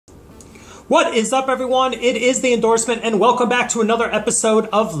What is up, everyone? It is The Endorsement, and welcome back to another episode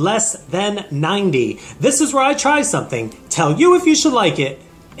of Less Than 90. This is where I try something, tell you if you should like it,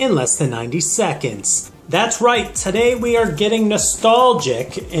 in less than 90 seconds. That's right, today we are getting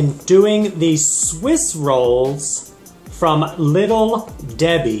nostalgic and doing the Swiss rolls from Little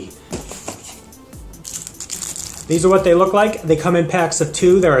Debbie. These are what they look like. They come in packs of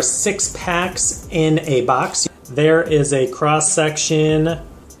 2. There are 6 packs in a box. There is a cross section.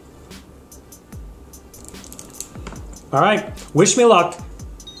 All right, wish me luck.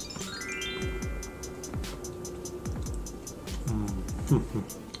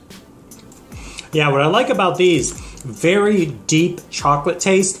 Yeah, what I like about these, very deep chocolate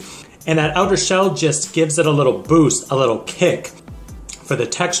taste, and that outer shell just gives it a little boost, a little kick for the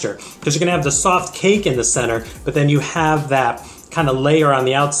texture. Because you're gonna have the soft cake in the center, but then you have that kind of layer on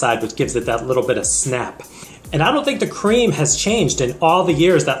the outside, which gives it that little bit of snap. And I don't think the cream has changed in all the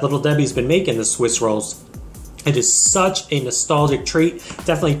years that Little Debbie's been making the Swiss rolls. It is such a nostalgic treat.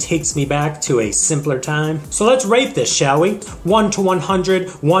 Definitely takes me back to a simpler time. So let's rate this, shall we? 1 to 100.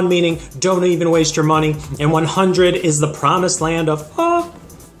 1 meaning don't even waste your money. And 100 is the promised land of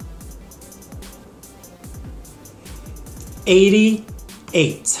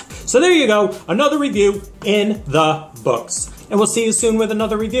 88. So there you go. Another review in the books. And we'll see you soon with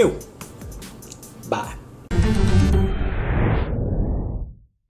another review. Bye.